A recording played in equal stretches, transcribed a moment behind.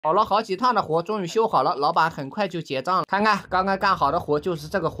跑了好几趟的活，终于修好了，老板很快就结账了。看看刚刚干好的活就是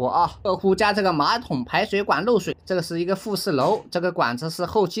这个活啊，客户家这个马桶排水管漏水，这个是一个复式楼，这个管子是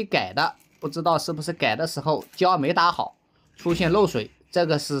后期改的，不知道是不是改的时候胶没打好，出现漏水。这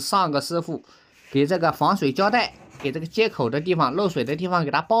个是上个师傅给这个防水胶带给这个接口的地方漏水的地方给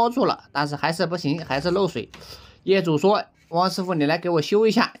它包住了，但是还是不行，还是漏水。业主说：“汪师傅，你来给我修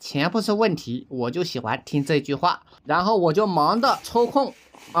一下，钱不是问题。”我就喜欢听这句话，然后我就忙着抽空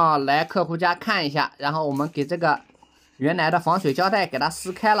来客户家看一下，然后我们给这个原来的防水胶带给它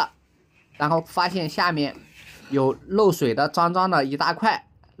撕开了，然后发现下面有漏水的脏脏的一大块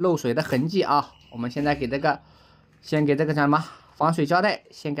漏水的痕迹啊。我们现在给这个先给这个叫什么防水胶带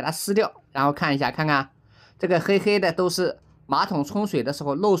先给它撕掉，然后看一下，看看这个黑黑的都是马桶冲水的时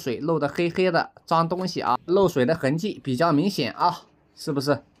候漏水漏的黑黑的脏东西啊，漏水的痕迹比较明显啊，是不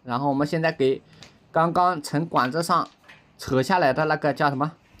是？然后我们现在给刚刚从管子上扯下来的那个叫什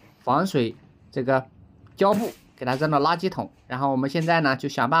么防水这个胶布给它扔到垃圾桶，然后我们现在呢就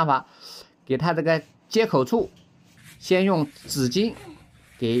想办法给它这个接口处先用纸巾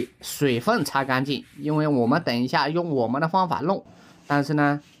给水分擦干净，因为我们等一下用我们的方法弄，但是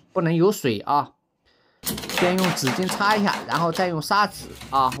呢不能有水啊，先用纸巾擦一下，然后再用砂纸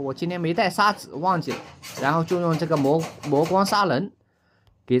啊，我今天没带砂纸忘记了，然后就用这个磨光砂轮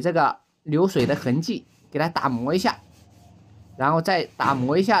给这个流水的痕迹给它打磨一下，然后再打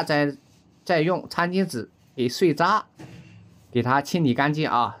磨一下，再用餐巾纸给碎渣给它清理干净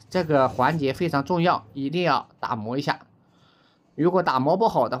啊，这个环节非常重要，一定要打磨一下。如果打磨不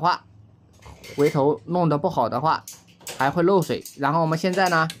好的话，回头弄得不好的话还会漏水。然后我们现在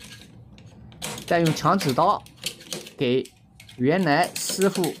呢再用强指刀给原来师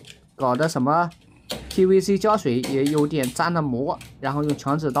傅搞的什么 PVC 胶水也有点沾了膜，然后用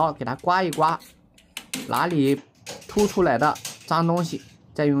强指刀给它刮一刮，哪里凸出来的脏东西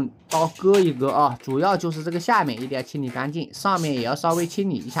再用刀割一割啊，主要就是这个下面一定要清理干净，上面也要稍微清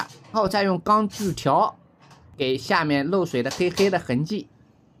理一下，然后再用钢锯条给下面漏水的黑黑的痕迹，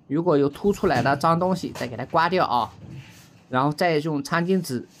如果有凸出来的脏东西再给它刮掉啊，然后再用餐巾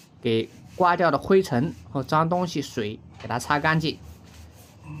纸给刮掉的灰尘和脏东西水给它擦干净，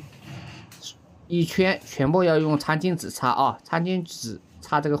一圈全部要用餐巾纸擦啊，餐巾纸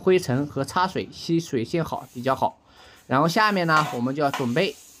擦这个灰尘和擦水，吸水性好比较好。然后下面呢我们就要准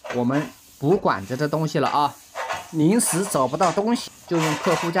备我们补管子的东西了啊，临时找不到东西就用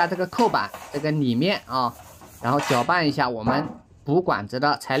客户家这个扣板这个里面啊，然后搅拌一下我们补管子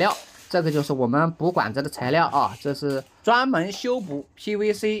的材料，这个就是我们补管子的材料啊，这是专门修补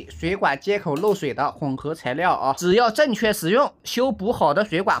PVC 水管接口漏水的混合材料啊，只要正确使用，修补好的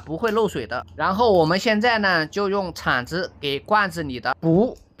水管不会漏水的。然后我们现在呢就用铲子给罐子里的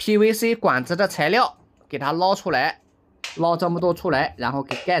补 PVC 管子的材料给它捞出来，捞这么多出来，然后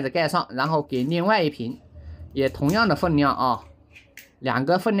给盖子盖上，然后给另外一瓶也同样的分量啊，两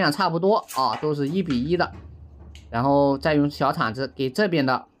个分量差不多啊，都是1:1的，然后再用小铲子给这边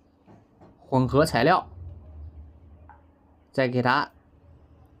的混合材料再给它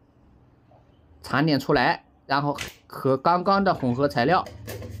铲点出来，然后和刚刚的混合材料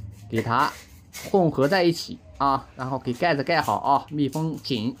给它混合在一起啊，然后给盖子盖好啊，密封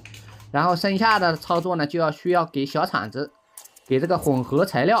紧。然后剩下的操作呢就需要给小铲子给这个混合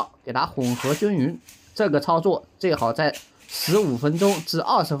材料给它混合均匀，这个操作最好在15分钟至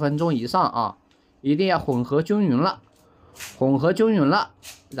20分钟以上啊，一定要混合均匀了，混合均匀了，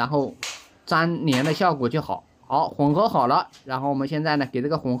然后粘连的效果就好。好，混合好了，然后我们现在呢给这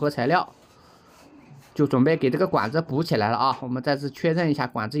个混合材料就准备给这个管子补起来了啊，我们再次确认一下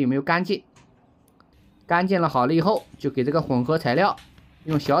管子有没有干净，干净了好了以后，就给这个混合材料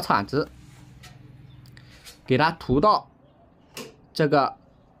用小铲子给它涂到这个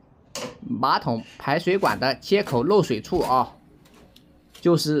马桶排水管的接口漏水处啊，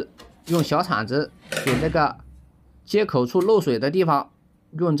就是用小铲子给这个接口处漏水的地方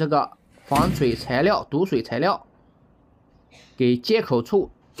用这个防水材料堵水材料给接口处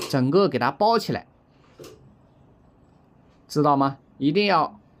整个给它包起来，知道吗？一定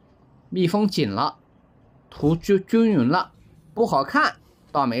要密封紧了，涂均匀了，不好看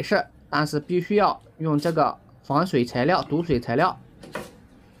倒没事，但是必须要用这个防水材料堵水材料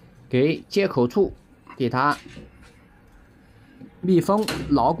给接口处给它密封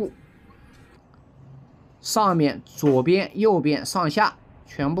牢固，上面左边右边上下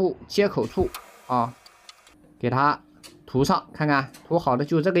全部接口处啊给它涂上，看看涂好的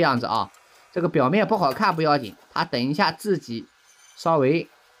就这个样子啊，这个表面不好看不要紧，它等一下自己稍微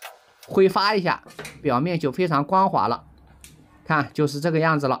挥发一下，表面就非常光滑了，看就是这个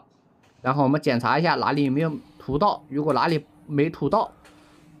样子了。然后我们检查一下哪里有没有涂到，如果哪里没涂到，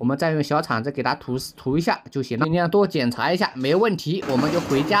我们再用小铲子给它涂一下就行了，尽量多检查一下，没问题我们就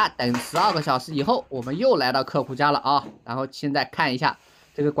回家等12个小时以后，我们又来到客户家了啊。然后现在看一下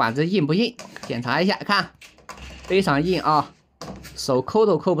这个管子硬不硬，检查一下，看非常硬啊，手抠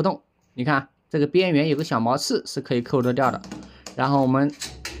都抠不动。你看这个边缘有个小毛刺是可以抠得掉的。然后我们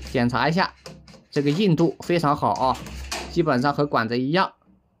检查一下，这个硬度非常好啊，基本上和管子一样，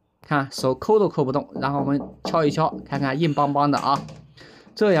看手抠都抠不动。然后我们敲一敲，看看硬邦邦的啊。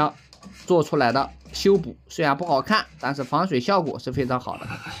这样做出来的修补虽然不好看，但是防水效果是非常好的。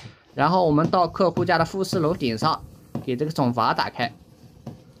然后我们到客户家的复式楼顶上，给这个总阀打开，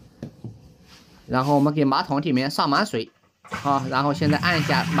然后我们给马桶里面上满水啊，然后现在按一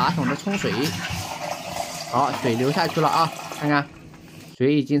下马桶的冲水，好，水流下去了啊，看看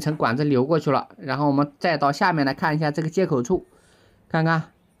水已经从管子流过去了。然后我们再到下面来看一下这个接口处，看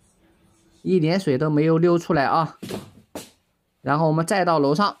看一点水都没有流出来啊。然后我们再到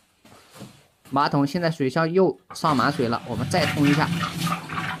楼上，马桶现在水箱又上满水了，我们再冲一下，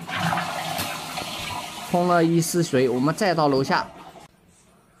冲了一丝水，我们再到楼下，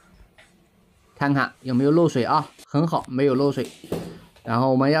看看有没有漏水啊，很好，没有漏水。然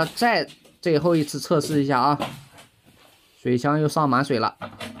后我们要再最后一次测试一下啊，水箱又上满水了，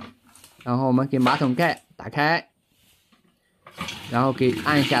然后我们给马桶盖打开，然后给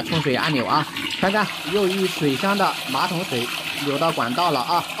按一下冲水按钮啊，看看又一水箱的马桶水流到管道了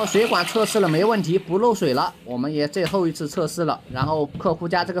啊。水管测试了没问题，不漏水了，我们也最后一次测试了。然后客户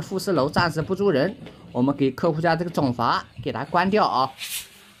家这个复式楼暂时不租人，我们给客户家这个总阀给它关掉啊。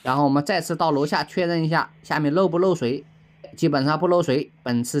然后我们再次到楼下确认一下下面漏不漏水，基本上不漏水，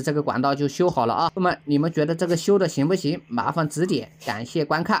本次这个管道就修好了啊。那么你们觉得这个修的行不行？麻烦指点，感谢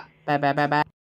观看，拜拜拜拜。